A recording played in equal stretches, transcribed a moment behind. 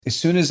as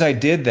soon as I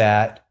did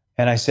that,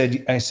 and I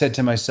said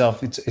to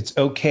myself, it's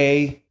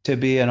okay to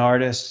be an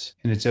artist,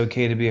 and it's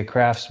okay to be a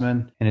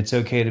craftsman, and it's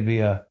okay to be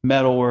a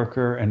metal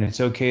worker, and it's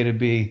okay to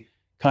be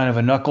kind of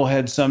a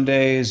knucklehead some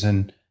days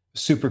and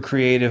super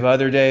creative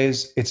other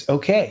days. It's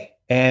okay.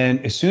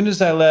 And as soon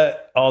as I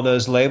let all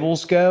those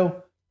labels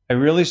go, I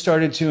really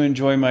started to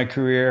enjoy my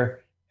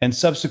career and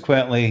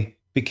subsequently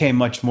became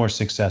much more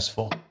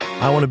successful.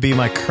 I want to be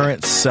my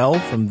current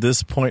self from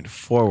this point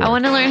forward. I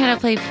want to learn how to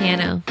play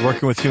piano.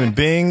 Working with human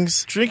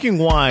beings, drinking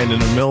wine in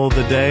the middle of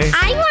the day.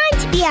 I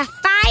want to be a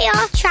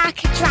fire truck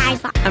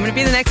driver. I'm going to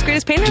be the next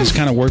greatest painter. Just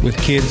kind of work with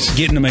kids,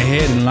 getting them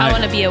ahead in life. I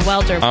want to be a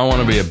welder. I want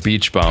to be a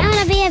beach bum. I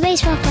want to be a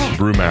baseball player.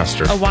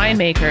 Brewmaster. A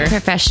winemaker.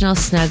 Professional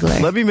snuggler.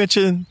 Let me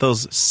mention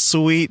those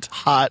sweet,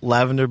 hot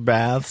lavender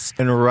baths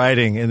and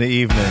writing in the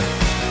evening.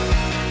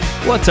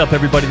 What's up,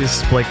 everybody? This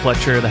is Blake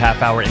Fletcher, the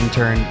half-hour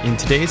intern. In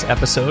today's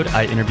episode,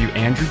 I interview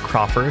Andrew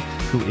Crawford,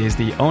 who is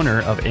the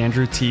owner of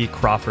Andrew T.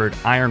 Crawford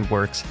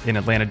Ironworks in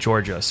Atlanta,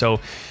 Georgia. So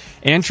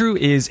Andrew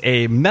is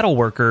a metal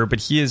worker, but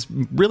he is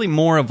really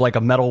more of like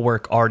a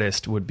metalwork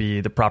artist would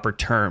be the proper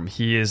term.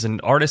 He is an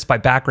artist by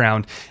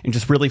background and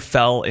just really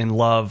fell in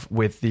love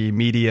with the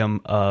medium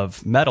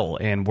of metal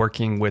and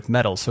working with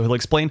metal. So he'll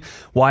explain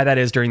why that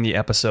is during the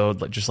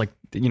episode, just like,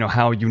 you know,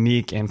 how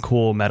unique and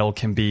cool metal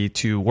can be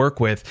to work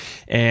with.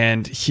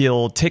 And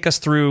he'll take us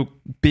through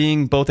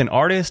being both an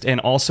artist and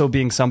also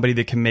being somebody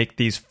that can make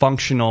these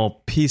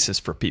functional pieces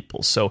for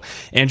people. So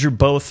Andrew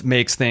both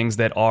makes things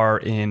that are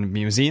in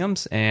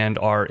museums and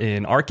are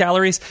in art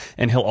galleries,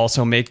 and he'll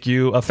also make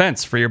you a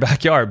fence for your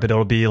backyard, but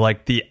it'll be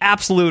like the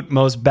absolute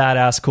most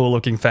badass, cool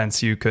looking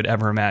fence you could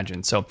ever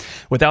imagine. So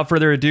without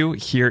further ado,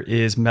 here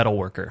is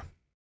Metalworker.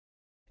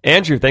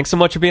 Andrew, thanks so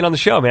much for being on the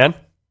show, man.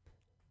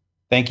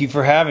 Thank you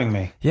for having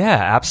me. Yeah,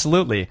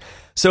 absolutely.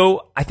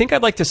 So I think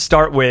I'd like to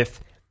start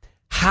with,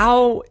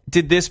 how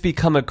did this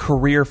become a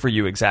career for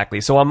you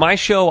exactly? So on my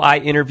show, I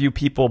interview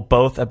people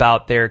both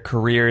about their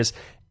careers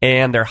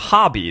and their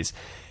hobbies.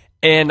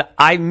 And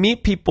I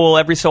meet people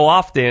every so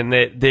often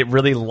that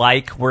really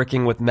like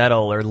working with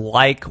metal or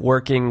like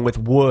working with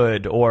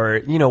wood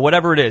or, you know,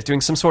 whatever it is,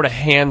 doing some sort of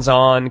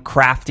hands-on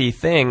crafty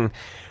thing.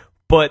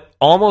 But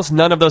almost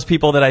none of those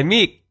people that I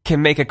meet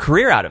can make a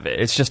career out of it.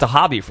 It's just a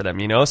hobby for them,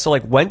 you know? So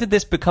like, when did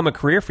this become a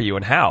career for you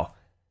and how?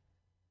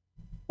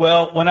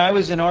 Well, when I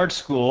was in art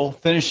school,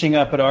 finishing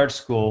up at art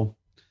school,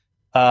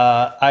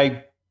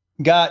 I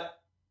got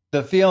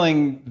the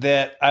feeling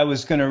that I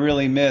was going to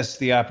really miss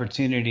the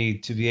opportunity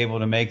to be able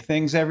to make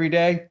things every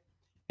day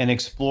and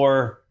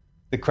explore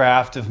the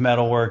craft of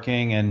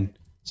metalworking and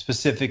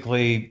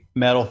specifically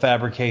metal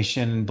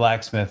fabrication and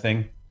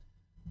blacksmithing.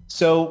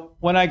 So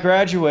when I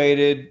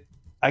graduated,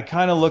 I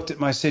kind of looked at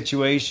my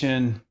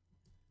situation.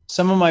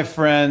 Some of my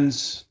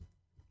friends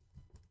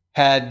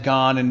had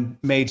gone and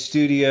made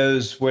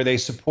studios where they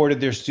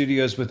supported their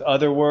studios with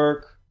other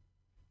work.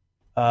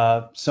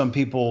 Some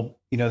people,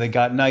 you know, they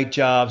got night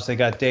jobs, they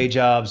got day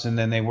jobs, and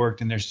then they worked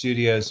in their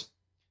studios.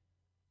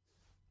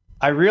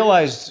 I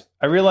realized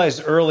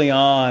early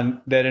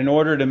on that in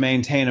order to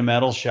maintain a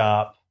metal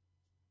shop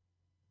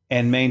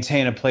and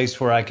maintain a place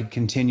where I could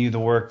continue the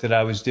work that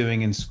I was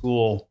doing in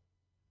school,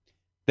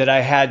 that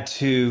I had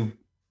to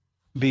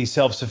be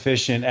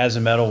self-sufficient as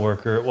a metal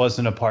worker. It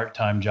wasn't a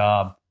part-time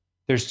job.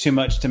 There's too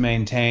much to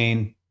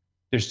maintain.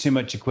 There's too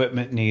much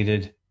equipment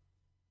needed.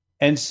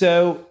 And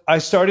so I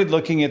started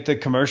looking at the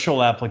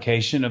commercial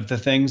application of the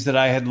things that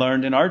I had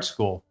learned in art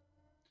school,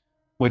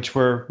 which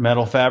were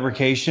metal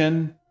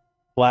fabrication,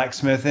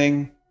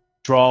 blacksmithing,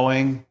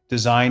 drawing,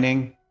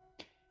 designing,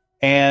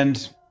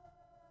 and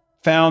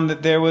found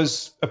that there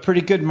was a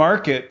pretty good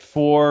market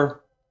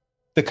for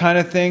the kind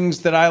of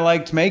things that I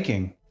liked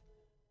making.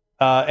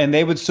 And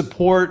they would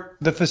support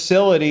the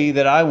facility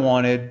that I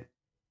wanted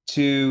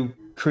to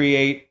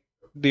create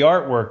the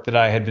artwork that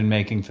I had been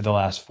making for the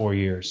last 4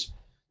 years.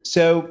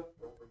 So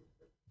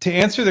to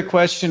answer the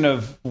question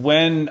of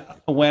when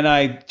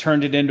I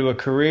turned it into a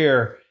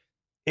career,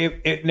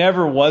 it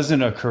never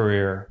wasn't a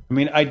career. I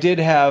mean, I did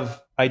have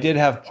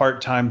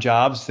part-time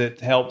jobs that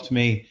helped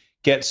me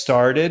get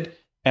started,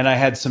 and I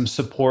had some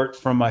support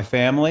from my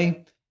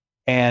family.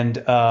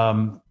 And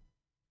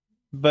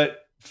but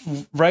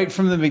right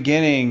from the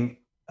beginning,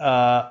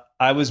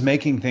 I was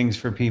making things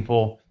for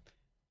people.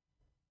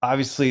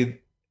 Obviously,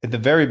 at the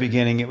very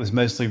beginning, it was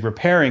mostly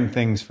repairing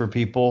things for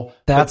people.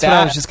 That's what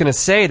I was just going to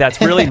say.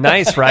 That's really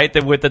nice, right?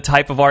 That with the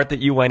type of art that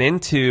you went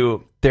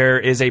into, there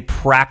is a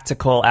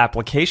practical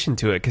application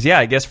to it. Because, yeah,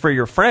 I guess for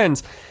your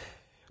friends,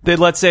 that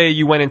let's say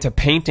you went into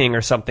painting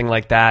or something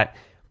like that,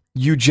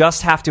 you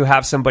just have to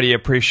have somebody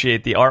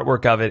appreciate the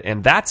artwork of it,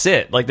 and that's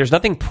it. Like, there's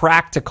nothing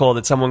practical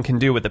that someone can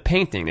do with a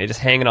painting. They just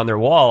hang it on their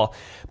wall.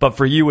 But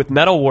for you with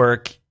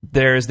metalwork,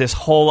 there's this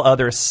whole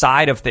other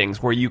side of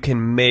things where you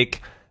can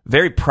make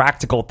very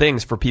practical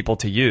things for people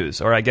to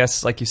use, or I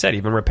guess, like you said,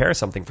 even repair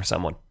something for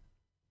someone.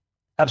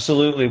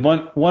 Absolutely.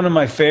 One of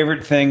my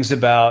favorite things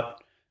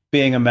about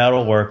being a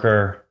metal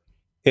worker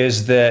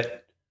is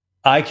that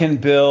I can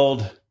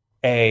build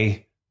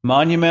a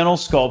monumental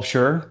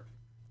sculpture.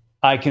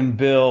 I can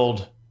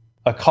build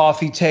a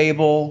coffee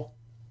table.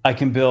 I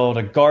can build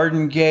a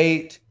garden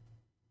gate.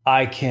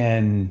 I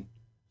can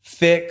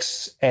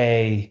fix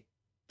a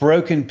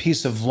broken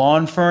piece of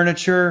lawn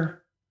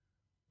furniture,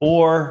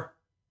 or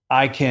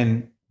I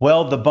can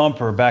weld the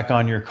bumper back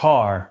on your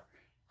car.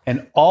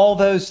 And all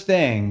those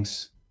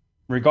things,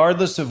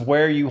 regardless of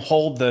where you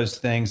hold those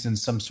things in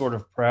some sort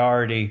of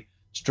priority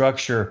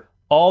structure,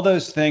 all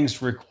those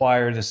things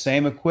require the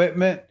same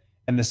equipment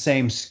and the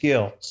same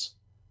skills.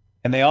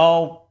 And they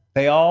all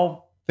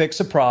fix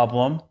a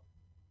problem,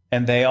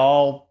 and they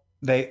all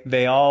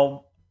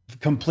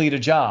complete a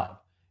job.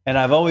 And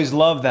I've always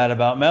loved that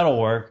about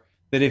metalwork,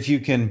 that if you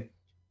can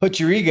put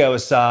your ego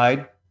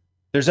aside,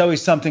 there's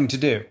always something to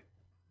do.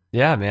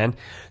 Yeah, man.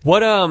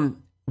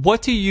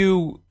 What do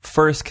you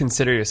first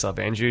consider yourself,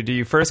 Andrew? Do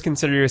you first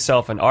consider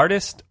yourself an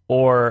artist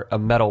or a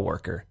metal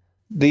worker?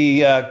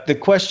 The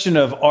question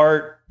of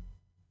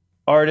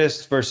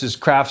artist versus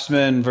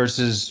craftsman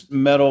versus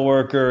metal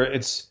worker,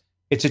 it's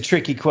a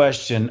tricky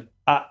question.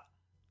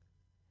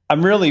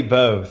 I'm really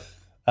both.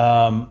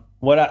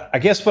 I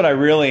guess what I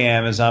really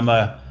am is I'm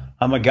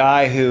a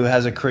guy who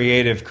has a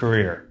creative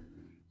career.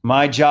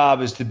 My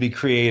job is to be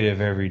creative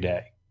every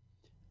day.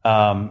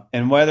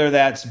 And whether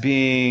that's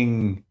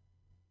being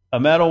a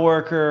metal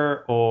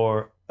worker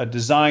or a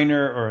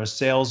designer or a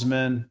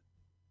salesman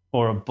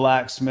or a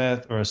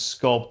blacksmith or a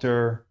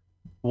sculptor,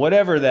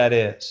 whatever that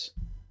is,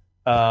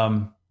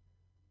 it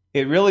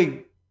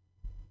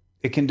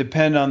can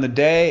depend on the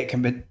day. It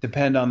can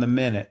depend on the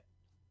minute.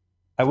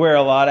 I wear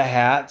a lot of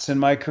hats in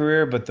my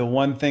career, but the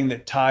one thing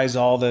that ties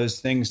all those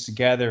things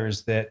together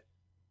is that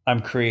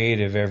I'm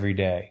creative every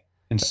day.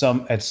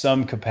 At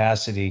some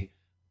capacity,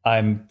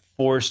 I'm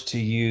forced to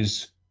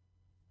use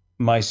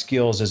my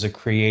skills as a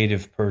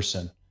creative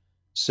person.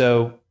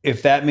 So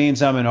if that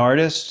means I'm an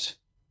artist,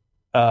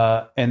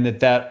 and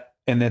that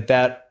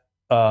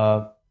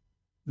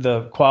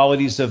the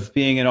qualities of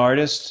being an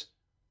artist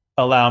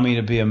allow me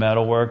to be a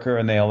metal worker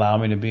and they allow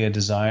me to be a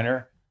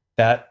designer,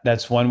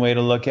 that's one way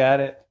to look at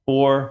it.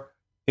 Or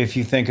if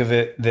you think of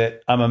it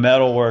that I'm a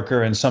metal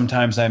worker and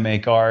sometimes I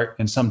make art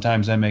and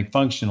sometimes I make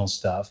functional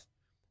stuff.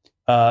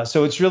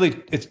 So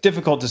it's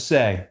difficult to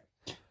say.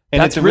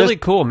 And that's really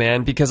cool,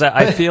 man, because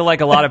I feel like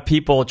a lot of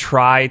people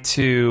try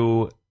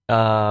to,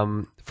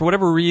 for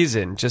whatever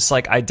reason, just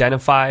like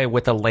identify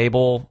with a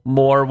label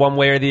more one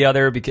way or the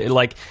other, because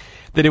like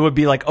that it would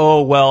be like,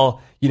 oh,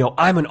 well,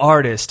 I'm an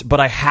artist, but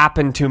I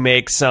happen to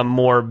make some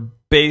more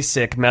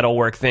basic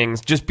metalwork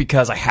things just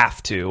because I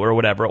have to or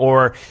whatever.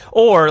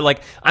 Or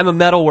like I'm a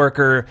metal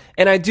worker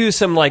and I do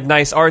some like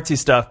nice artsy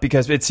stuff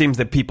because it seems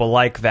that people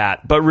like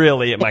that. But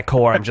really at my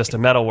core, I'm just a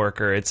metal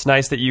worker. It's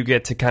nice that you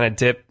get to kind of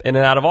dip in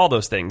and out of all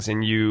those things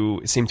and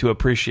you seem to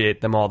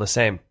appreciate them all the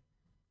same.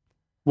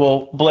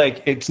 Well,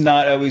 Blake, it's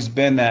not always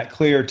been that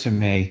clear to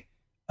me.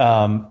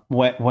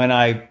 When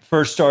I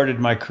first started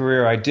my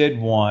career, I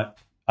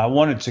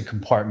wanted to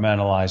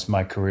compartmentalize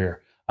my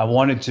career. I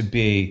wanted to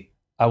be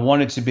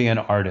an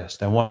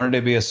artist. I wanted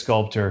to be a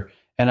sculptor.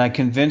 And I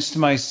convinced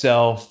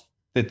myself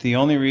that the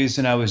only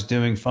reason I was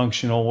doing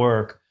functional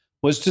work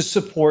was to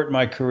support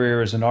my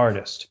career as an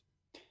artist.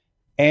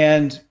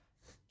 And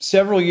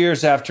several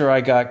years after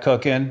I got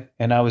cooking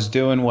and I was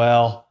doing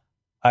well,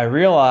 I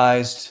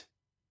realized,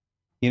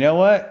 you know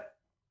what?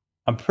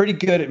 I'm pretty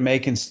good at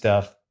making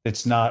stuff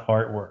that's not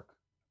artwork.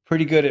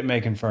 Pretty good at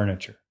making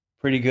furniture.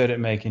 Pretty good at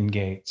making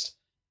gates.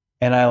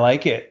 And I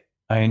like it.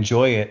 I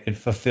enjoy it. It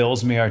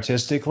fulfills me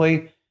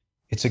artistically.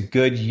 It's a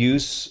good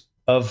use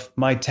of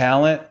my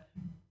talent.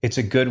 It's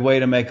a good way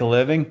to make a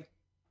living.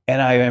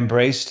 And I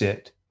embraced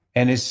it.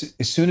 And as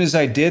soon as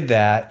I did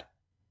that,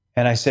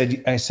 and I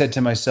said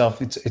to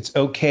myself, it's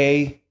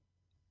okay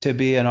to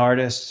be an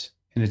artist,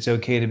 and it's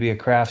okay to be a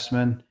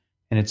craftsman,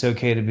 and it's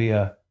okay to be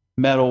a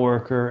metal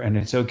worker, and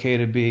it's okay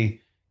to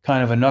be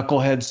kind of a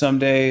knucklehead some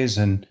days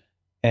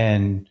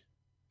and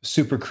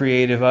super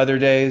creative other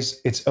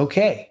days. It's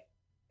okay.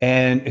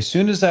 And as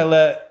soon as I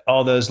let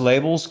all those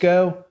labels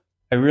go,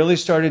 I really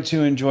started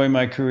to enjoy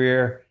my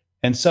career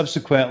and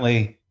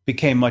subsequently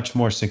became much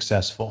more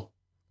successful.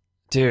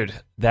 Dude,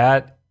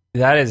 that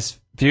is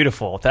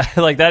beautiful.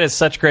 That is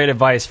such great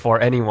advice for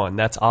anyone.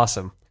 That's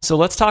awesome. So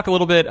let's talk a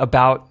little bit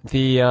about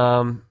the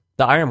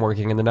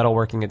ironworking and the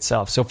metalworking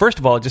itself. So first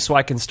of all, just so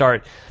I can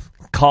start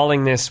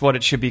calling this what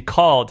it should be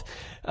called,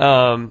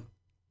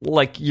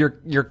 like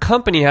your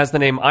company has the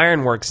name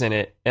Ironworks in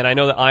it, and I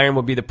know that iron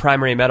would be the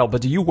primary metal,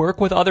 but do you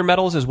work with other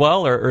metals as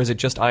well, or is it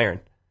just iron?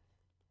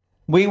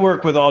 We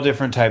work with all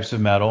different types of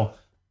metal.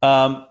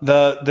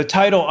 The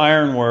title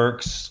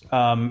Ironworks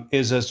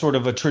is a sort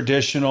of a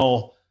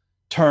traditional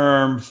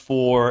term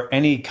for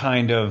any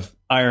kind of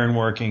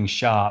ironworking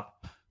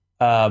shop.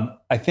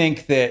 I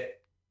think that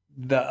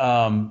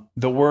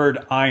the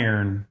word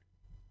iron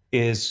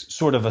is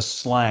sort of a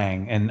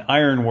slang, and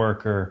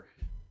ironworker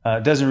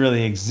doesn't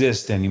really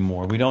exist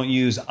anymore. We don't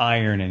use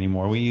iron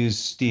anymore. We use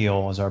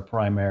steel as our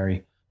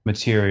primary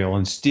material,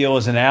 and steel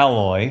is an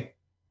alloy,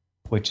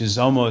 which is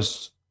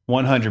almost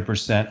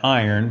 100%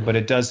 iron, but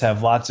it does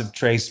have lots of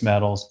trace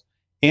metals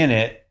in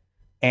it,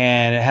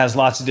 and it has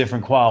lots of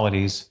different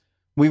qualities.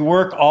 we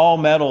work all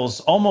metals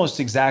almost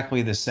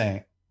exactly the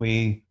same.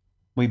 We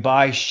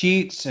buy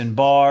sheets and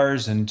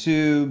bars and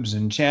tubes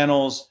and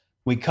channels.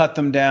 We cut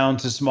them down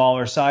to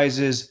smaller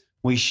sizes.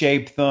 We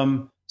shape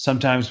them.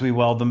 Sometimes we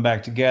weld them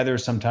back together.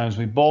 Sometimes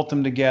we bolt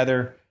them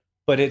together.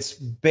 But it's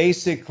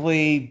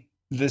basically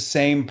the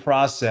same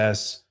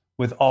process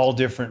with all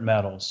different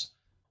metals.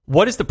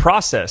 What is the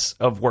process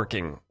of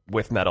working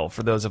with metal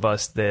for those of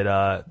us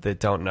that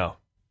don't know?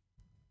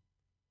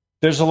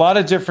 There's a lot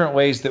of different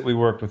ways that we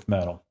work with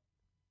metal.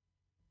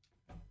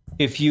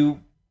 If you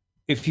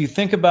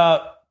think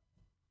about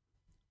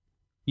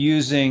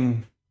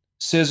using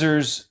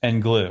scissors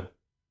and glue,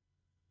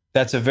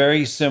 that's a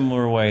very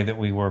similar way that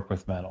we work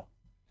with metal.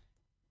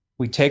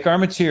 We take our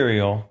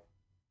material,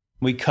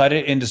 we cut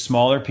it into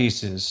smaller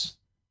pieces,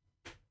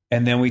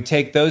 and then we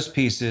take those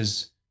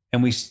pieces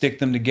and we stick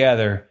them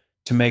together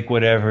to make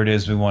whatever it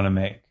is we want to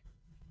make.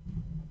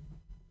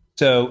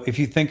 So if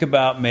you think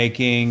about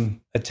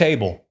making a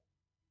table,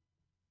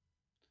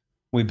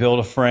 we build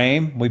a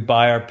frame, we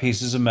buy our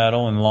pieces of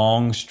metal in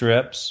long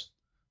strips,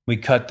 we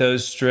cut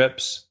those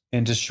strips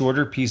into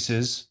shorter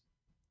pieces,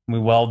 and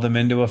we weld them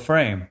into a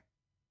frame.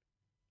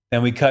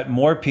 Then we cut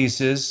more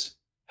pieces,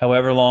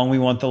 however long we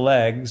want the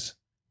legs,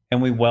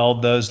 and we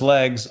weld those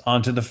legs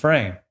onto the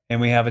frame, and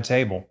we have a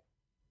table.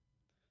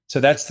 So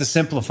that's the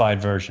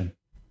simplified version.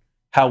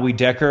 How we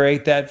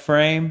decorate that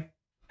frame,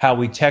 how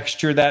we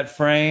texture that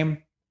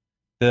frame,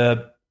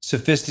 the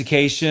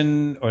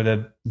sophistication or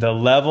the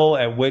level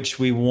at which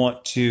we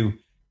want to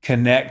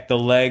connect the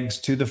legs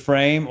to the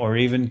frame or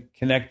even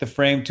connect the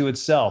frame to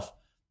itself.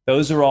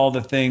 Those are all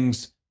the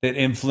things that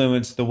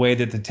influence the way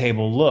that the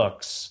table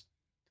looks.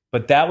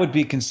 But that would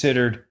be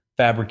considered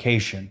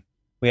fabrication.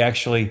 We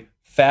actually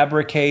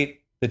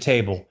fabricate the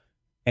table.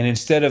 And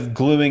instead of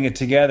gluing it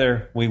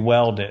together, we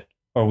weld it,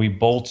 or we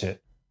bolt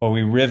it, or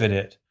we rivet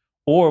it,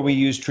 or we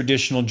use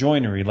traditional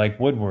joinery like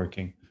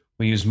woodworking.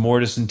 We use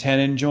mortise and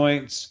tenon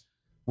joints.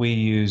 We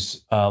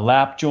use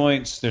lap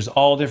joints. There's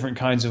all different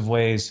kinds of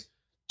ways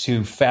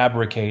to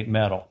fabricate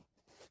metal.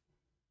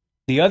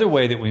 The other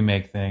way that we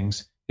make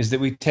things is that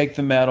we take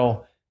the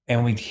metal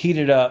and we heat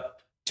it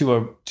up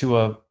to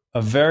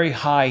a very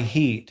high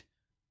heat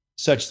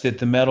such that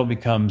the metal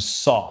becomes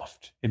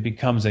soft. It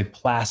becomes a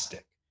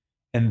plastic.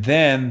 And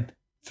then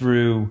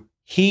through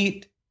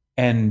heat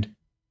and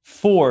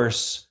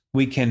force,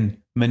 we can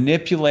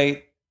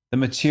manipulate the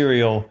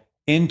material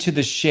into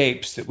the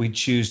shapes that we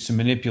choose to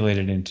manipulate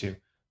it into.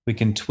 We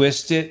can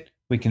twist it,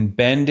 we can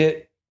bend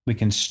it, we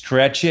can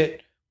stretch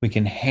it, we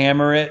can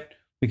hammer it,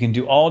 we can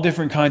do all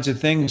different kinds of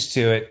things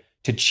to it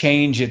to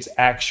change its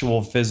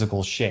actual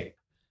physical shape.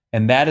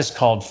 And that is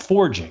called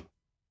forging.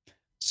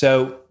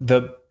 So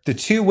the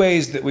two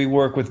ways that we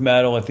work with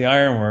metal at the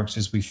Ironworks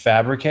is we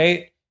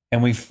fabricate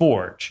and we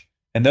forge.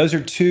 And those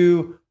are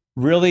two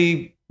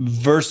really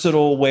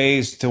versatile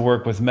ways to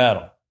work with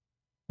metal.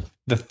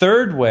 The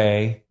third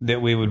way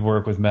that we would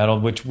work with metal,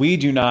 which we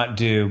do not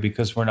do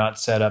because we're not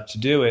set up to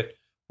do it,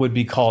 would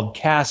be called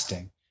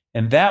casting.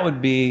 And that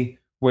would be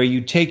where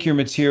you take your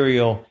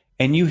material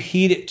and you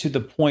heat it to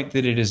the point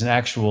that it is an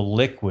actual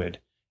liquid,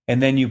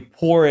 and then you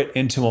pour it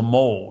into a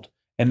mold.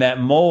 And that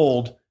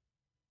mold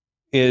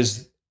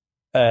is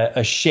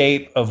a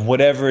shape of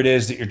whatever it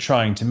is that you're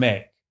trying to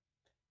make.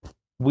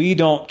 We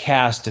don't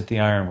cast at the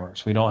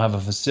Ironworks. We don't have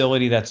a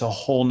facility. That's a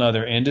whole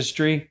nother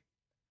industry.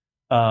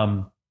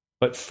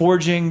 But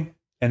forging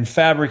and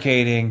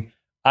fabricating,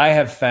 I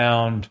have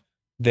found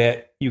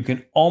that you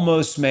can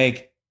almost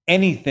make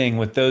anything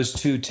with those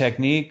two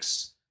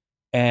techniques,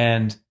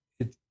 and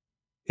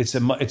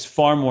it's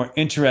far more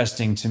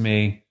interesting to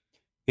me.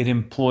 It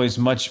employs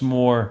much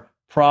more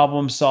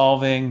problem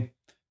solving.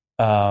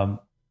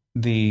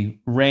 The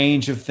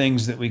range of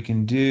things that we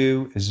can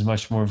do is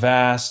much more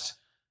vast,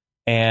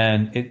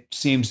 and it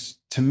seems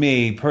to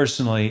me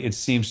personally, it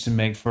seems to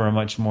make for a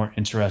much more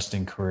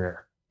interesting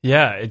career.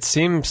 Yeah, it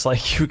seems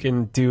like you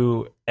can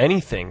do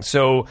anything.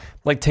 So,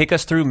 take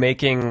us through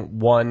making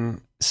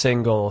one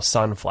single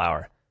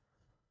sunflower.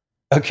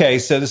 Okay,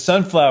 so the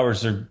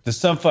sunflowers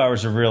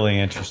are really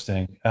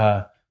interesting.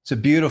 It's a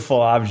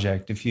beautiful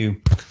object. If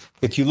you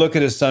look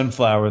at a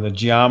sunflower, the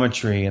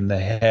geometry in the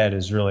head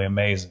is really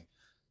amazing.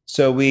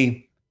 So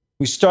we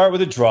start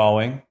with a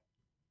drawing.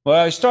 Well,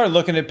 I start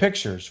looking at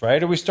pictures,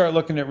 right? Or we start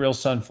looking at real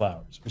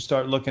sunflowers. We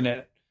start looking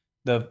at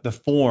the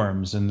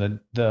forms and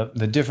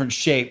the different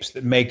shapes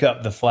that make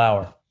up the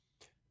flower.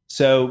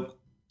 So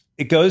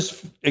it goes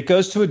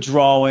to a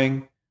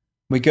drawing.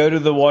 We go to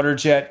the water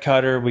jet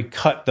cutter. We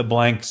cut the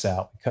blanks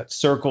out. We cut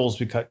circles.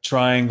 We cut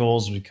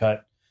triangles. We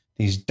cut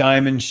these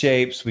diamond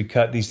shapes. We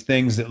cut these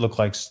things that look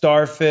like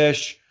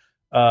starfish.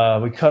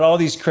 We cut all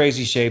these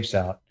crazy shapes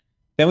out.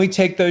 Then we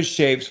take those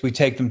shapes. We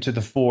take them to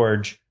the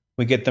forge.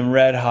 We get them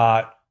red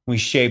hot. We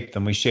shape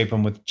them. We shape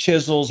them with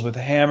chisels, with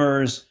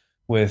hammers,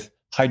 with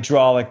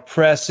hydraulic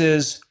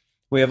presses.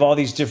 We have all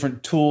these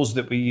different tools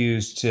that we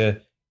use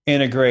to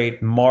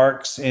integrate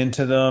marks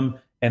into them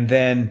and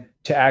then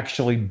to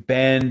actually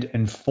bend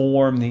and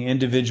form the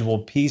individual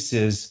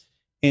pieces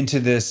into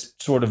this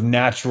sort of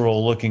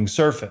natural looking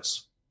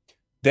surface.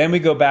 then we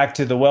go back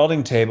to the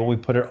welding table. We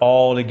put it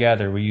all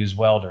together. We use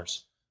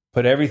welders,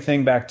 put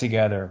everything back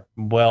together,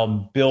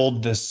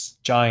 build this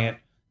giant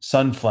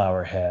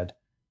sunflower head.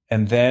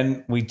 And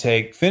then we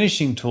take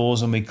finishing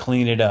tools and we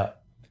clean it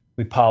up.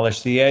 We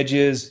polish the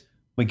edges.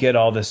 We get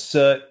all the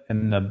soot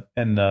and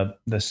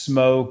the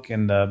smoke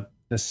and the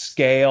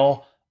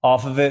scale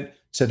off of it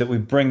so that we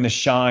bring the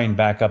shine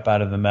back up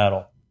out of the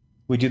metal.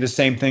 We do the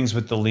same things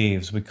with the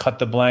leaves. We cut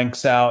the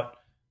blanks out.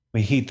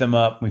 We heat them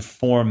up. We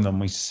form them.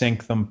 We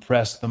sink them,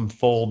 press them,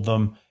 fold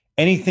them.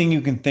 Anything you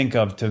can think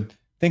of to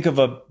think of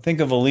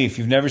a leaf.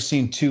 You've never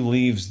seen two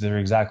leaves that are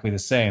exactly the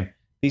same.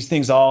 These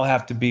things all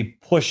have to be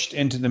pushed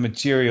into the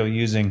material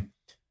using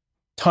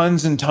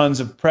tons and tons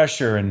of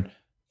pressure and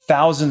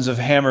thousands of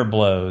hammer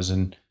blows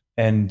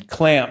and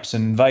clamps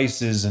and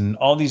vices and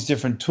all these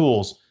different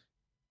tools.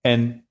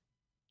 And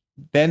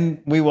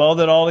then we weld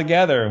it all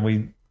together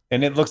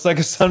and it looks like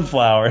a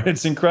sunflower.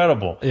 It's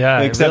incredible.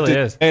 Yeah, except it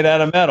really it's is made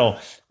out of metal.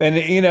 And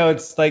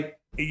it's like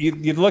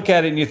you look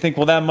at it and you think,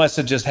 well, that must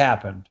have just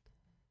happened.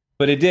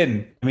 But it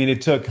didn't. I mean,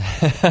 it took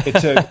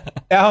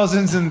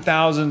thousands and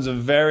thousands of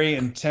very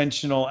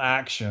intentional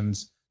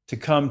actions to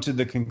come to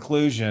the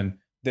conclusion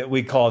that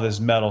we call this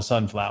metal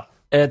sunflower.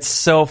 It's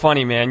so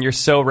funny, man. You're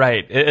so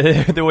right.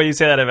 The way you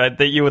say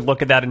that you would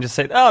look at that and just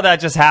say, oh, that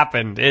just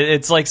happened.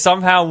 It's like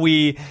somehow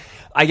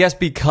I guess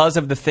because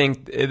of the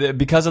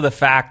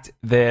fact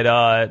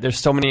that there's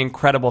so many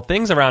incredible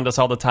things around us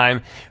all the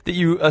time, that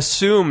you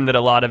assume that a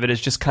lot of it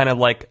is just kind of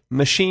like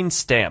machine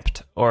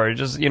stamped or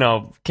just,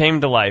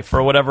 came to life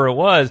or whatever it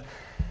was.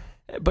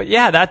 But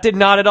yeah, that did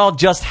not at all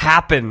just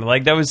happen.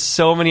 Like there was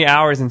so many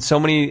hours and so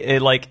many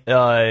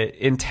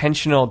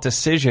intentional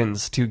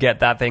decisions to get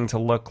that thing to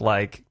look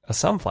like a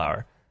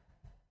sunflower.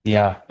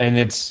 Yeah, and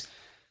it's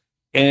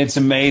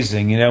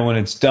amazing, when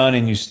it's done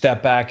and you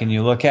step back and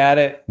you look at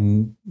it,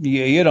 and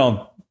you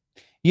don't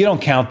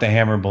count the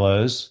hammer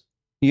blows.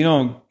 You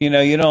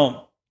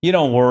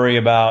don't worry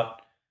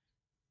about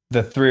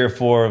the 3 or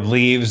 4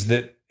 leaves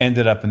that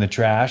ended up in the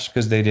trash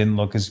because they didn't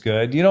look as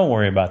good. You don't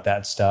worry about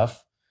that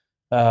stuff.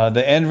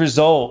 The end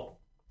result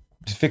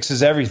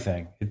fixes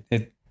everything.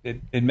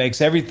 It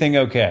makes everything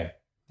okay.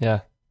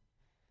 Yeah,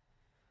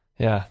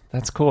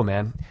 that's cool,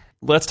 man.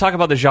 Let's talk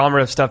about the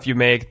genre of stuff you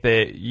make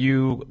that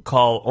you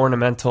call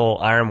ornamental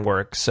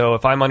ironwork. So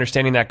if I'm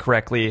understanding that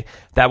correctly,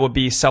 that would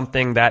be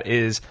something that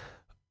is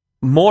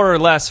more or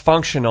less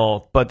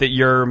functional, but that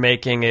you're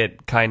making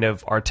it kind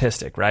of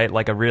artistic, right?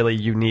 Like a really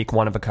unique,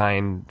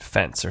 one-of-a-kind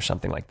fence or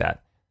something like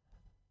that.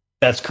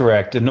 That's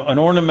correct. An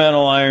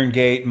ornamental iron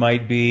gate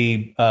might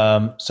be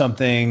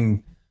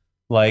something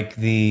like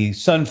the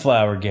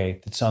sunflower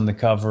gate that's on the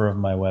cover of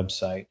my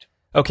website.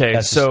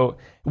 Okay, so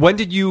when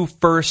did you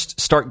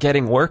first start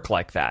getting work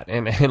like that?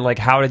 And like,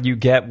 how did you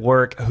get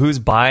work? Who's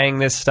buying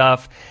this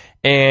stuff?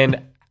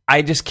 And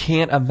I just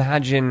can't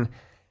imagine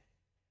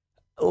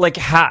like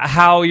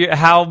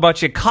how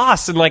much it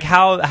costs and like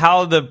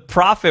how the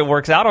profit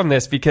works out on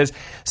this. Because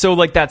so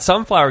like that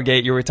sunflower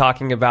gate you were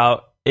talking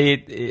about,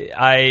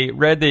 I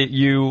read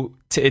that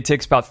it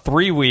takes about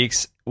 3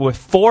 weeks with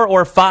 4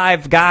 or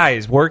 5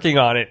 guys working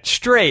on it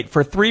straight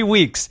for 3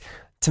 weeks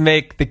to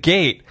make the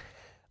gate.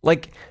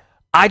 Like,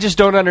 I just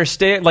don't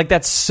understand. Like,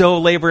 that's so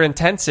labor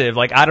intensive.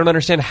 Like, I don't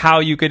understand how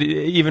you could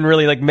even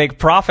really like make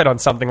profit on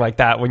something like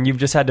that when you've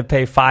just had to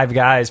pay 5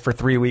 guys for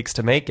 3 weeks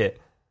to make it.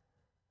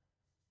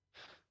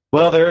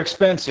 Well, they're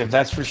expensive,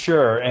 that's for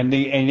sure. And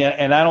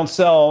I don't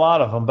sell a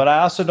lot of them, but I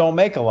also don't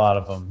make a lot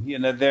of them.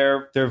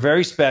 They're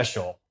very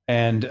special,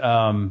 and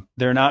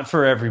they're not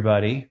for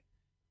everybody.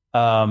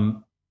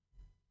 But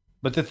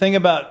the thing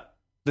about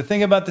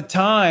the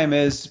time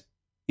is,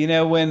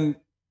 when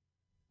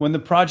the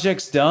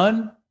project's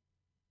done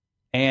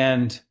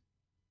and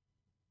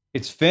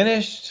it's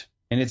finished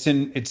and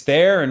it's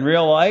there in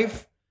real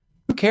life,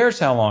 who cares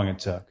how long it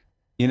took?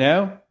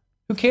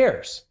 Who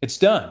cares? It's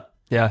done.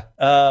 Yeah.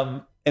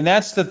 And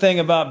that's the thing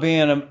about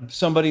being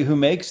somebody who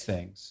makes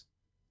things.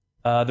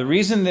 The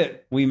reason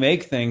that we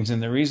make things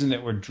and the reason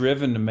that we're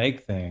driven to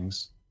make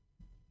things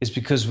is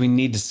because we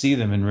need to see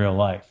them in real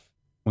life.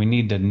 We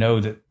need to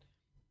know that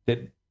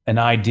an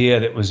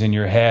idea that was in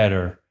your head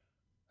or a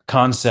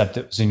concept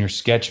that was in your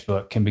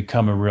sketchbook can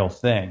become a real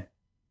thing.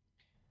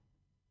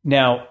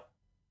 Now,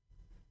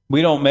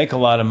 we don't make a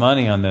lot of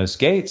money on those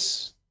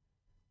gates.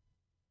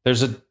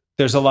 There's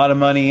a lot of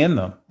money in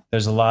them.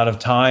 There's a lot of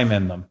time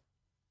in them.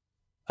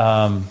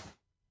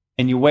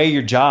 And you weigh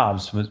your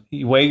jobs.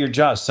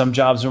 Some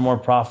jobs are more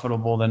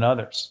profitable than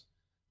others.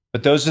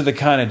 But those are the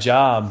kind of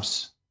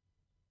jobs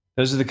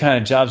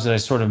that I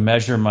sort of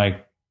measure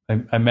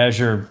I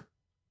measure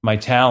my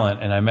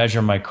talent and I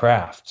measure my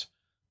craft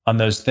on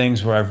those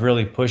things where I've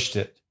really pushed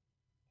it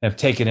and have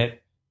taken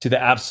it to the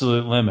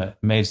absolute limit,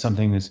 made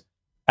something that's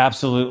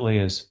absolutely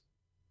as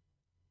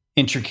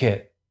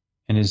intricate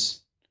and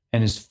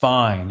as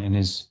fine and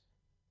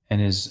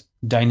as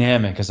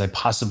dynamic as I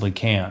possibly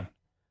can.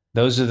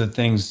 Those are the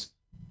things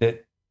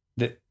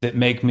that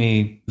make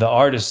me the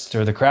artist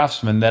or the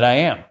craftsman that I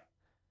am.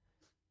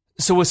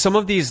 So with some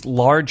of these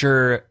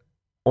larger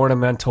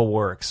ornamental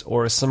works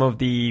or some of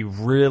the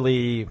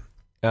really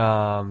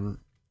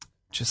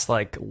just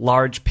like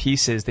large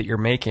pieces that you're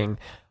making,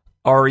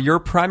 are your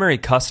primary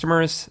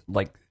customers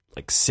like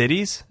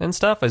cities and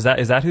stuff? Is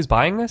that who's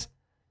buying this?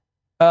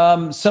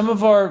 Some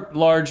of our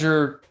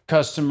larger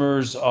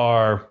customers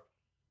are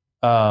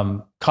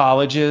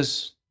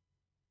colleges.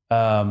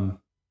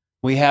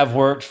 We have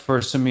worked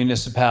for some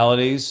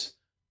municipalities,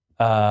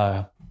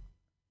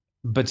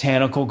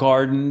 botanical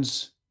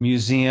gardens,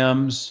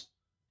 museums,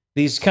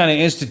 these kind of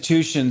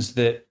institutions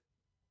that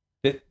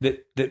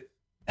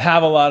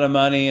have a lot of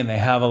money and they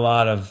have a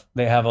lot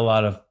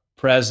of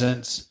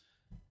presence.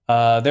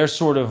 They're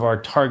sort of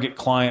our target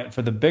client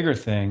for the bigger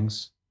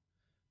things.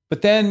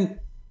 But then,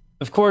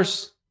 of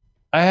course,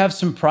 I have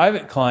some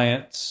private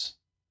clients,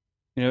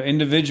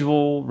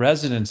 individual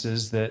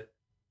residences that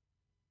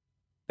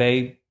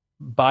they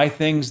buy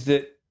things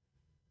that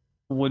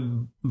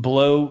would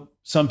blow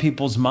some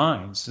people's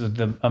minds,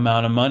 the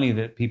amount of money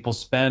that people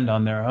spend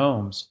on their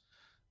homes.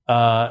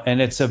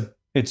 And it's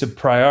a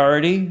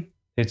priority.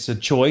 It's a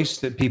choice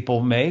that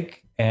people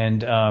make.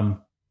 And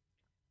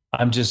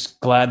I'm just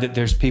glad that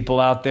there's people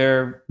out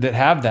there that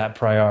have that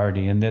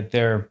priority and that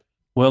they're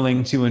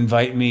willing to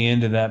invite me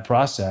into that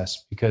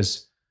process,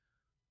 because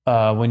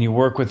when you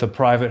work with a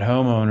private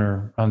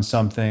homeowner on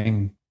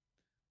something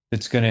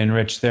that's going to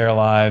enrich their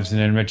lives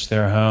and enrich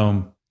their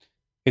home,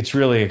 it's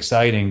really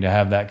exciting to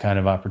have that kind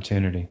of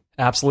opportunity.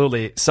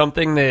 Absolutely.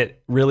 Something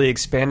that really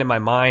expanded my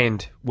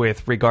mind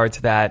with regard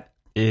to that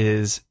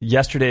is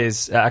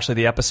actually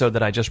the episode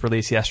that I just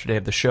released yesterday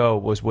of the show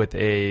was with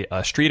a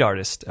street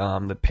artist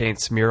that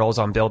paints murals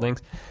on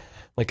buildings.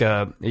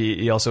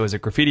 He also is a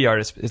graffiti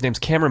artist. His name's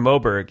Cameron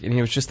Moberg, and he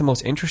was just the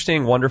most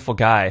interesting, wonderful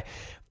guy.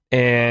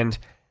 And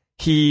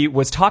he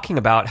was talking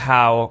about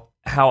how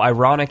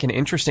ironic and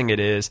interesting it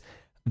is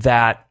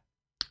that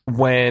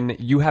when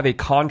you have a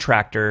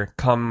contractor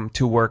come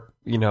to work,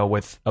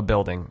 with a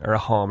building or a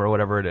home or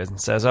whatever it is, and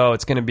says, "Oh,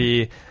 it's going to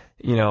be,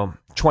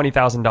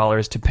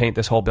 $20,000 to paint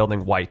this whole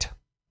building white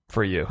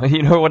for you,"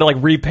 or to like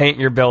repaint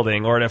your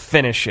building or to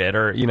finish it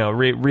or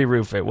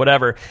re-roof it,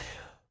 whatever.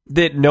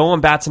 That no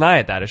one bats an eye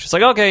at that. It's just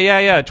like, okay,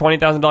 yeah,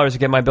 $20,000 to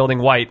get my building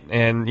white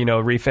and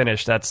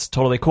refinish. That's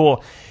totally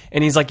cool.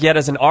 And he's like, yet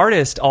as an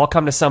artist, I'll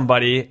come to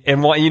somebody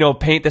and want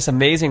paint this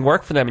amazing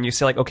work for them, and you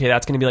say like, okay,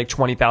 that's going to be like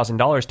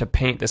 $20,000 to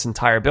paint this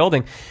entire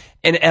building,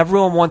 and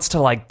everyone wants to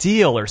like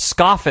deal or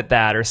scoff at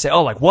that or say,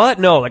 oh, like what?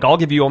 No, like I'll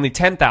give you only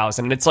 $10,000.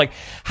 And it's like,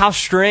 how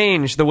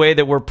strange the way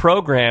that we're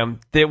programmed,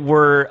 that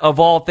we're of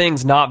all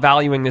things not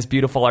valuing this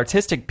beautiful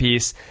artistic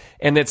piece,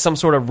 and that some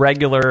sort of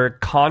regular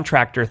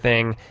contractor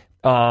thing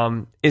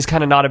is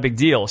kind of not a big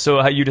deal.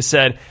 So how you just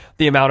said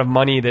the amount of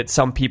money that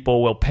some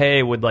people will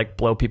pay would like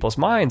blow people's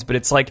minds, but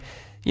it's like,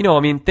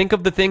 think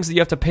of the things that you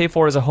have to pay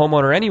for as a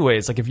homeowner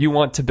anyways. Like if you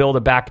want to build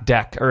a back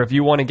deck or if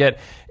you want to get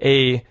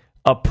a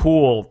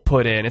pool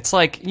put in, it's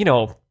like,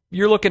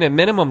 you're looking at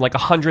minimum like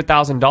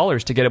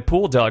 $100,000 to get a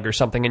pool dug or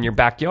something in your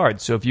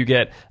backyard. So if you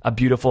get a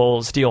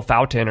beautiful steel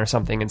fountain or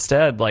something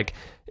instead, like,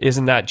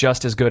 isn't that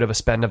just as good of a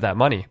spend of that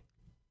money?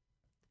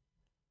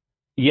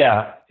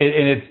 Yeah,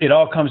 it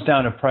all comes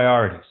down to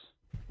priorities.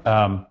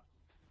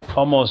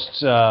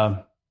 Almost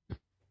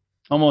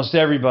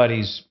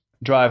everybody's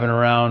driving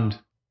around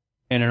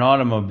in an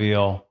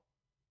automobile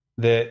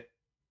that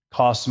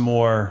costs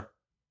more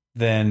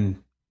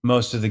than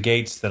most of the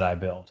gates that I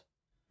build.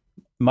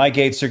 My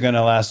gates are going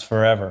to last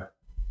forever.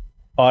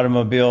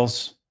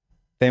 Automobiles,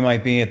 they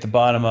might be at the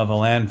bottom of a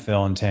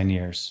landfill in 10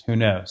 years. Who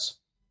knows?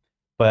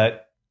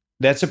 But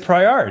that's a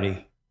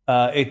priority.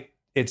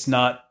 It's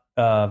not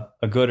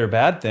a good or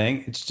bad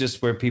thing. It's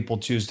just where people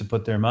choose to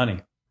put their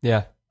money.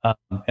 Yeah.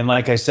 And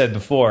like I said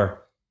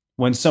before,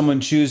 when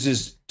someone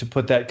chooses to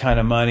put that kind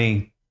of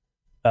money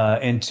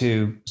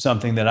into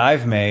something that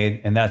I've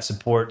made, and that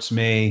supports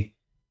me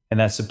and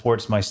that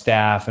supports my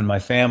staff and my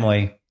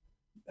family,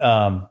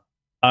 I'm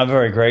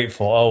very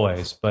grateful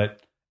always.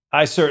 But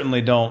I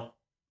certainly don't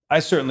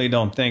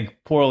think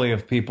poorly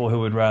of people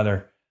who would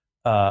rather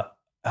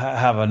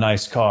have a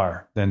nice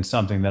car than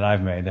something that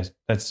I've made.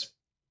 It's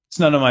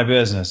none of my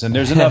business. And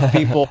there's enough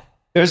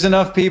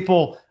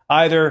people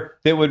either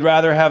that would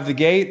rather have the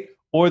gate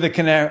or that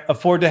can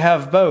afford to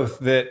have both,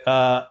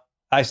 that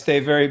I stay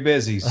very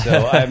busy.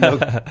 So I have no.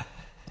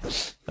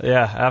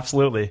 Yeah,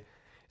 absolutely.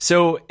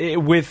 So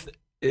with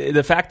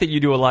the fact that you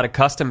do a lot of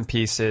custom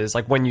pieces,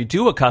 like when you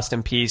do a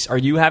custom piece, are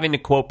you having to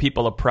quote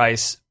people a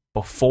price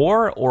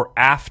before or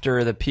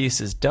after the piece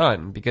is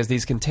done? Because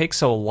these can take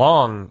so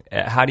long.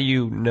 How do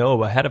you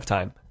know ahead of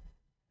time?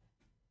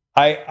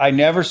 I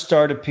never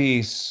start a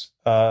piece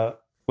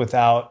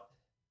without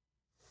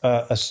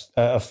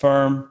a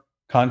firm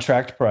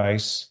contract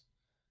price.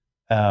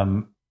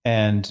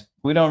 And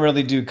we don't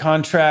really do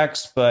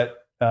contracts,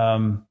 but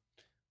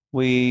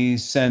we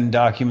send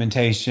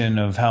documentation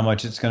of how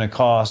much it's going to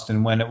cost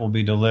and when it will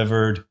be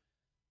delivered.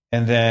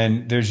 And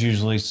then there's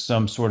usually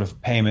some sort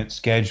of payment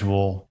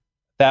schedule.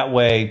 That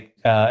way,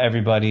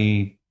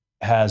 everybody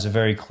has a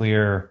very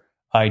clear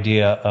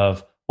idea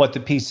of what the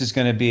piece is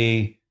going to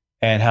be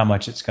and how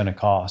much it's going to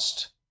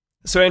cost.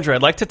 So Andrew,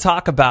 I'd like to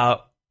talk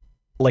about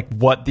like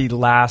what the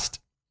last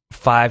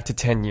 5 to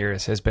 10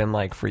 years has been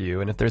like for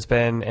you, and if there's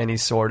been any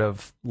sort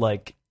of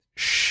like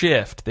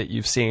shift that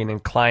you've seen in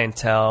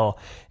clientele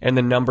and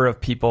the number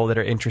of people that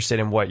are interested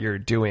in what you're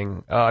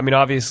doing. I mean,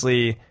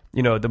 obviously,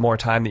 you know, the more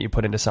time that you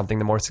put into something,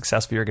 the more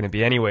successful you're going to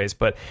be anyways.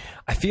 But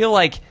I feel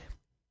like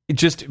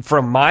just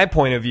from my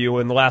point of view,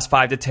 in the last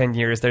 5 to 10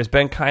 years, there's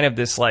been kind of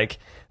this like,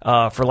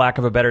 for lack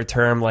of a better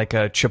term, like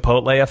a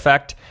Chipotle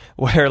effect,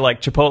 where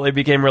like Chipotle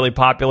became really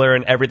popular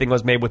and everything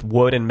was made with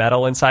wood and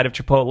metal inside of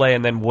Chipotle,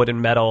 and then wood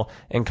and metal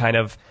and kind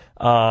of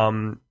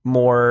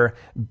more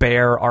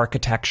bare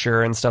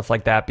architecture and stuff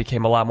like that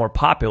became a lot more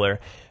popular.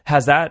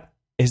 Has that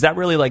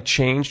really like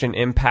changed and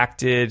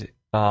impacted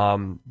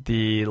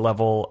the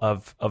level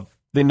of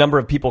the number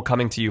of people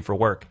coming to you for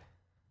work?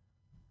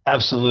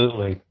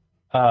 Absolutely.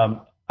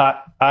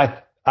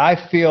 I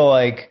feel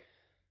like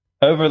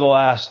over the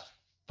last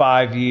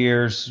 5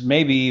 years,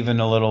 maybe even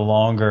a little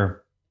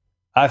longer,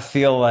 I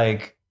feel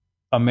like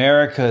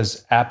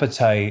America's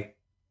appetite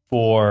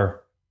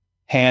for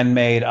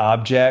handmade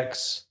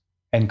objects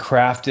and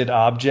crafted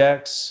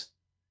objects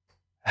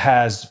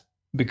has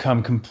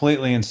become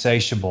completely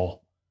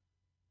insatiable.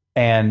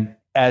 And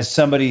as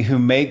somebody who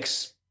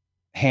makes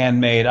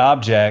handmade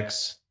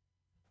objects,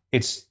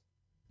 it's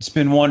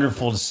been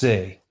wonderful to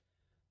see.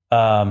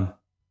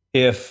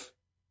 If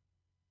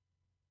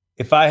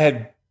I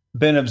had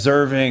been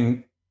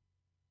observing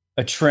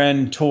a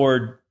trend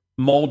toward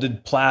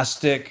molded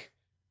plastic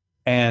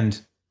and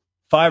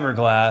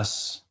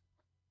fiberglass,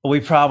 we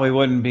probably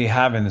wouldn't be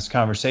having this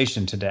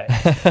conversation today.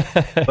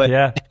 But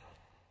yeah,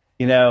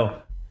 you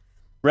know,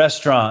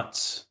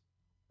 restaurants,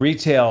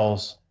 retail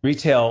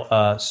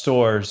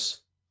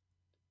stores,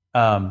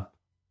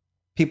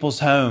 people's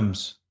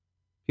homes,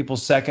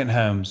 people's second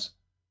homes,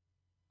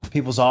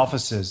 people's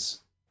offices,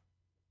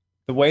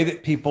 the way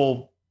that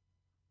people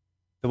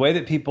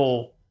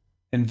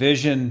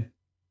envision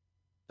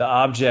the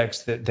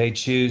objects that they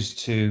choose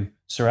to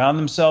surround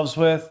themselves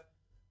with,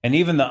 and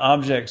even the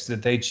objects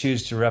that they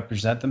choose to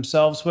represent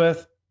themselves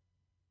with,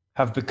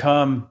 have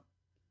become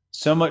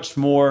so much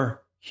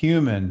more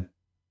human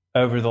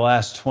over the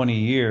last 20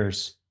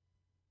 years.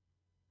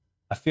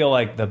 I feel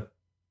like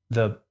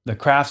the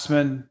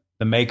craftsmen,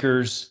 the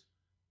makers,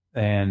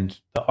 and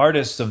the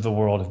artists of the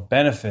world have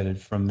benefited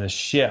from this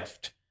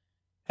shift.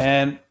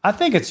 And I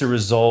think it's a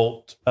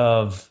result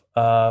of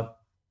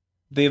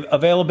the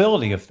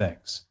availability of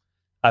things.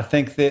 I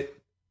think that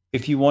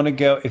if you want to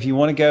go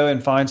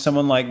and find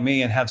someone like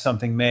me and have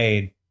something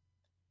made,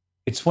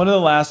 it's one of the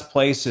last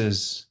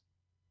places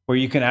where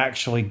you can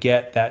actually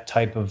get that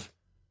type of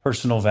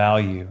personal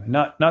value.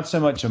 Not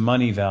so much a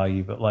money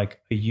value, but like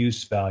a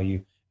use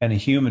value and a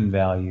human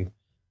value.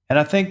 And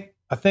I think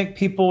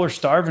people are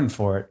starving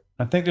for it.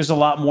 I think there's a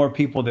lot more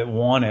people that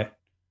want it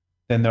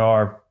than there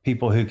are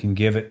people who can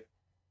give it.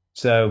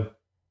 So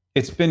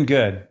it's been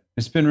good.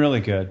 It's been really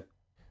good.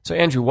 So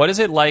Andrew, what is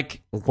it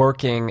like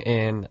working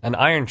in an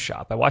iron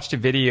shop? I watched a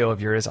video of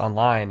yours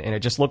online and it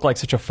just looked like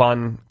such a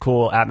fun,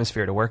 cool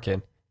atmosphere to work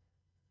in.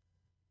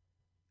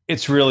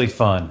 It's really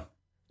fun.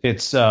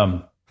 It's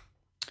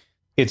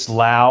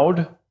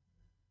loud.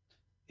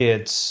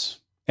 It's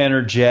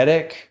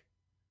energetic.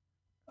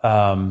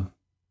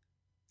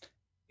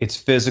 It's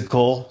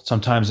physical.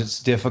 Sometimes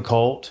it's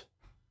difficult.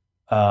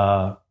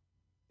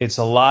 It's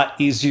a lot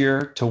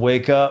easier to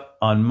wake up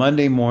on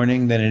Monday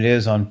morning than it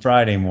is on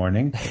Friday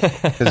morning,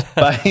 because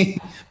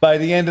by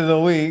the end of the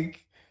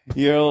week,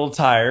 you're a little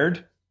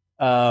tired.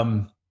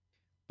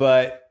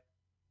 But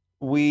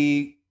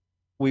we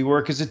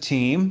work as a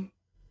team.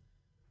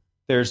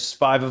 There's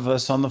 5 of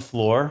us on the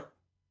floor.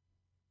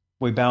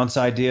 We bounce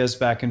ideas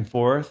back and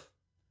forth.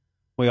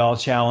 We all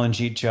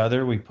challenge each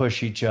other. We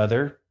push each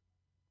other.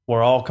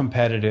 We're all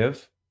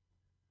competitive.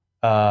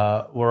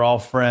 We're all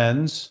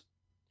friends.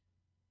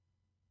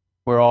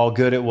 We're all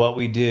good at what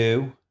we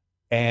do,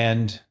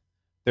 and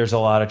there's a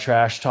lot of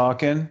trash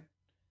talking,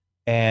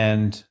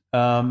 and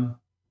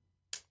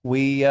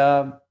we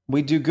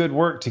do good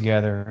work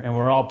together, and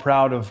we're all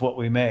proud of what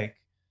we make.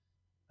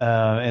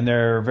 And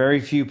there are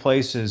very few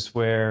places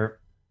where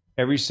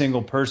every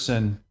single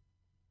person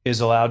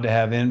is allowed to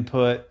have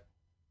input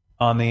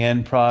on the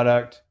end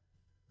product,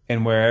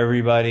 and where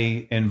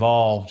everybody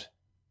involved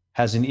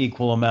has an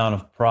equal amount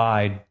of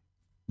pride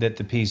that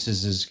the piece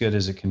is as good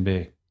as it can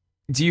be.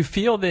 Do you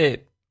feel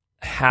that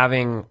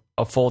having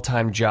a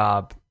full-time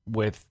job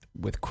with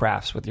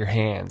crafts, with your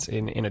hands,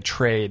 in a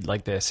trade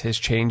like this has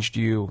changed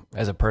you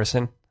as a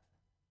person?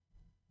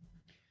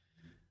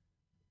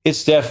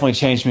 It's definitely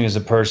changed me as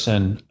a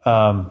person.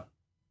 I've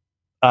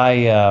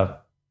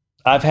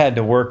had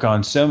to work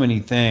on so many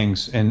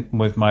things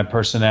with my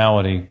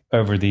personality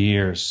over the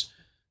years,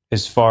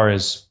 as far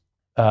as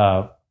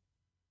the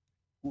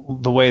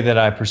way that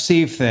I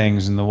perceive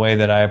things and the way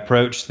that I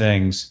approach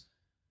things.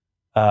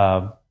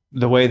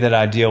 The way that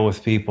I deal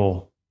with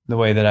people, the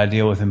way that I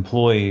deal with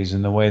employees,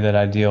 and the way that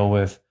I deal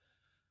with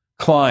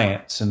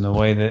clients, and the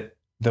way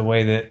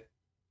that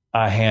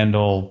I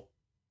handle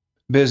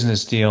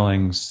business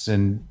dealings,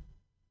 and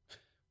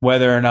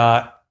whether or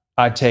not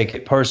I take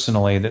it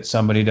personally that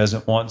somebody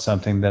doesn't want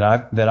something that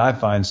I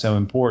find so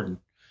important.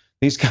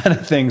 These kind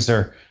of things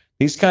are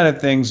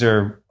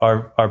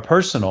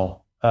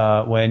personal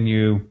when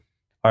you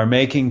are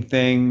making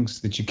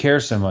things that you care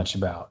so much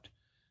about,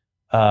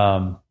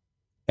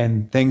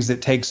 and things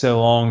that take so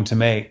long to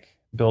make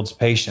builds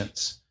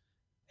patience.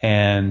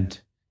 And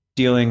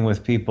dealing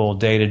with people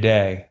day to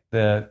day,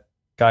 the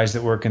guys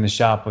that work in the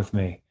shop with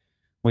me,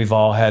 we've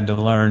all had to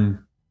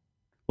learn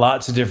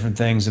lots of different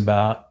things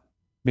about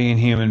being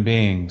human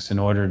beings in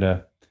order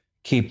to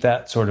keep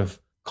that sort of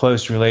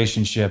close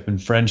relationship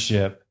and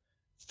friendship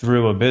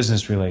through a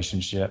business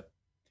relationship.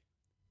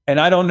 And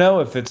I don't know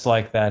if it's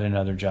like that in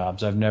other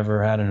jobs. I've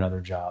never had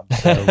another job.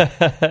 So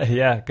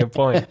Yeah, good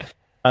point.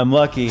 I'm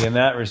lucky in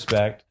that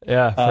respect.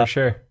 Yeah, for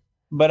sure.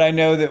 But I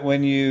know that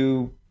when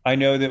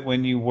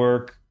you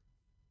work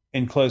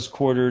in close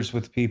quarters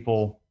with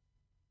people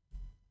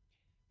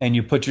and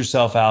you put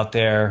yourself out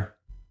there,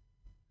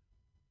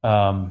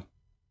 and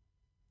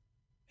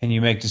you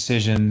make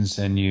decisions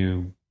and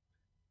you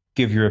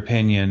give your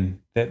opinion,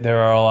 that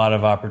there are a lot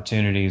of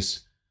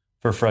opportunities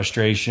for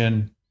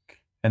frustration,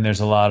 and there's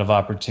a lot of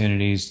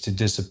opportunities to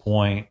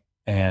disappoint.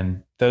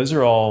 And those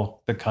are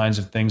all the kinds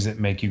of things that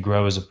make you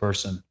grow as a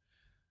person.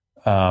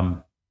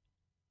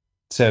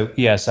 So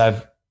yes,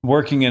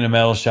 working in a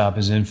metal shop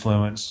has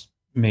influenced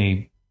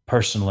me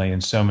personally in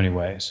so many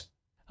ways.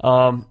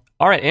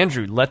 All right,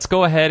 Andrew, let's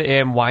go ahead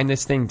and wind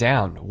this thing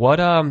down. What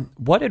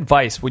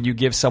advice would you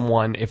give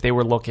someone if they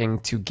were looking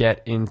to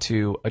get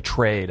into a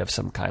trade of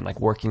some kind, like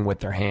working with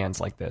their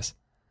hands like this?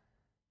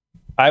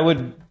 I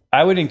would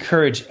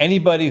encourage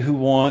anybody who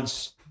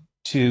wants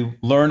to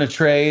learn a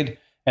trade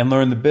and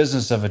learn the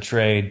business of a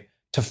trade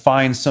to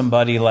find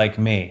somebody like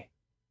me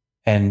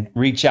and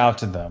reach out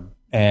to them.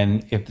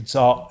 And if it's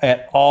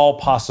at all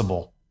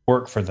possible,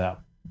 work for them.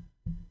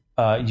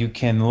 You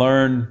can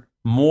learn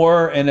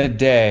more in a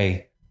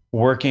day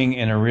working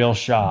in a real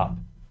shop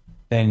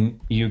than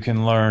you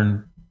can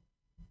learn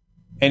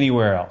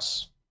anywhere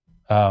else.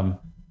 I'm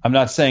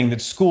not saying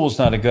that school's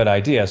not a good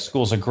idea.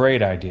 School's a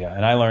great idea,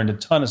 and I learned a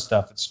ton of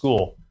stuff at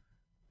school.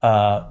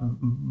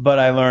 But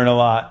I learn a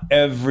lot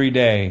every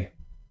day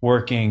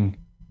working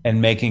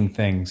and making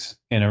things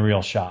in a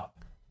real shop.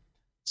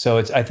 So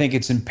I think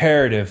it's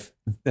imperative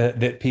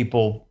that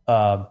people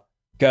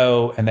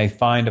go and they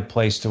find a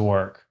place to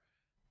work.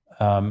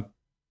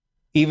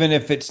 Even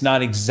if it's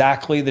not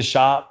exactly the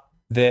shop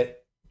even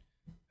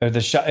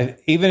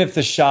if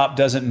the shop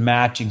doesn't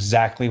match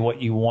exactly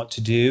what you want to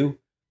do,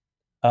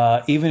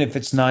 even if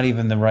it's not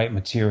even the right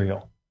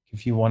material.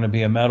 If you want to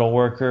be a metal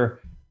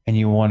worker and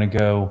you want to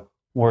go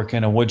work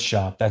in a wood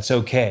shop, that's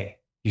okay.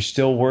 You're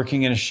still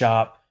working in a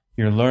shop.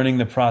 You're learning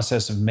the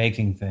process of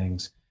making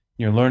things.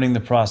 You're learning the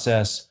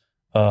process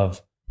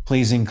of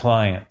pleasing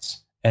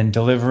clients and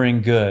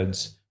delivering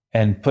goods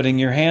and putting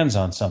your hands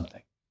on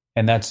something.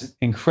 And that's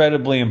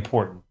incredibly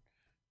important.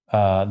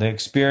 The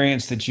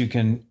experience that you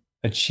can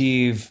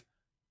achieve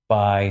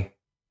by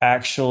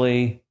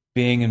actually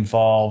being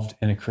involved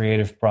in a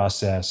creative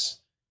process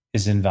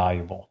is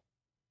invaluable.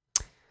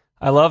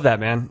 I love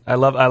that, man. I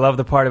love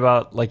the part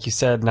about, like you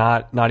said,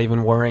 not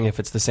even worrying if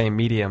it's the same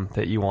medium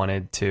that you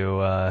wanted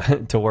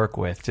to work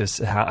with.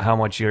 Just how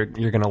much you're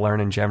going to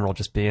learn in general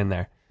just being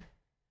there.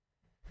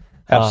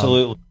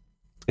 Absolutely.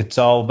 It's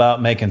all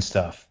about making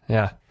stuff.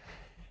 Yeah.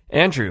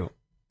 Andrew,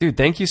 dude,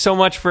 thank you so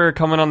much for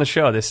coming on the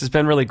show. This has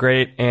been really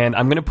great, and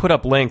I'm going to put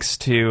up links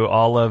to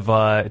all of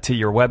to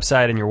your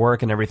website and your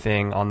work and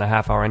everything on the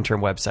Half Hour Intern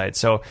website.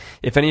 So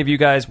if any of you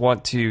guys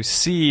want to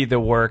see the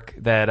work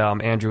that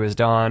Andrew has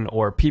done,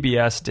 or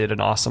PBS did an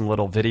awesome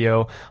little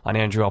video on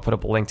Andrew, I'll put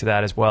up a link to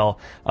that as well.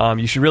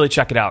 You should really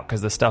check it out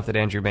because the stuff that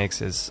Andrew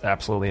makes is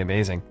absolutely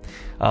amazing.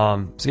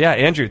 So yeah,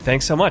 Andrew,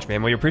 thanks so much,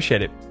 man. We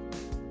appreciate it.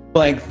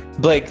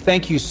 Blake,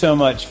 thank you so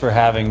much for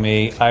having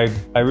me.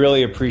 I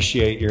really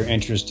appreciate your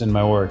interest in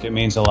my work. It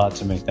means a lot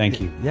to me. Thank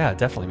you. Yeah,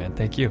 definitely, man.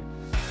 Thank you.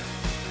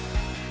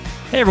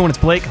 Hey everyone, it's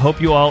Blake. Hope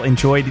you all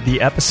enjoyed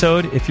the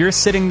episode. If you're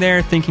sitting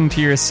there thinking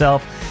to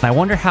yourself, I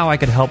wonder how I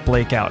could help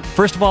Blake out.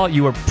 First of all,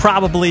 you are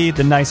probably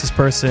the nicest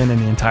person in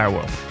the entire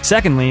world.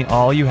 Secondly,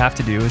 all you have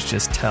to do is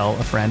just tell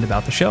a friend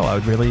about the show. I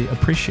would really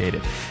appreciate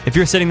it. If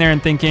you're sitting there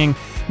and thinking,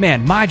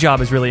 man, my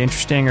job is really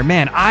interesting, or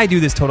man, I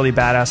do this totally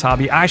badass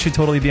hobby, I should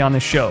totally be on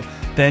this show,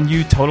 then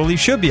you totally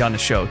should be on the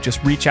show.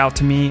 Just reach out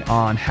to me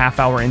on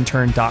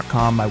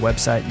halfhourintern.com, my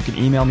website. You can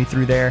email me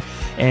through there.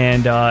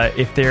 And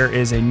if there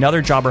is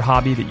another job or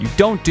hobby that you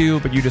don't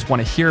do, but you just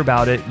want to hear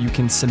about it, you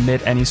can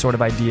submit any sort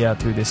of idea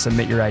through the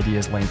Submit Your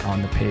Ideas link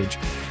on the page.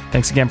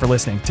 Thanks again for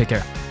listening. Take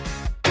care.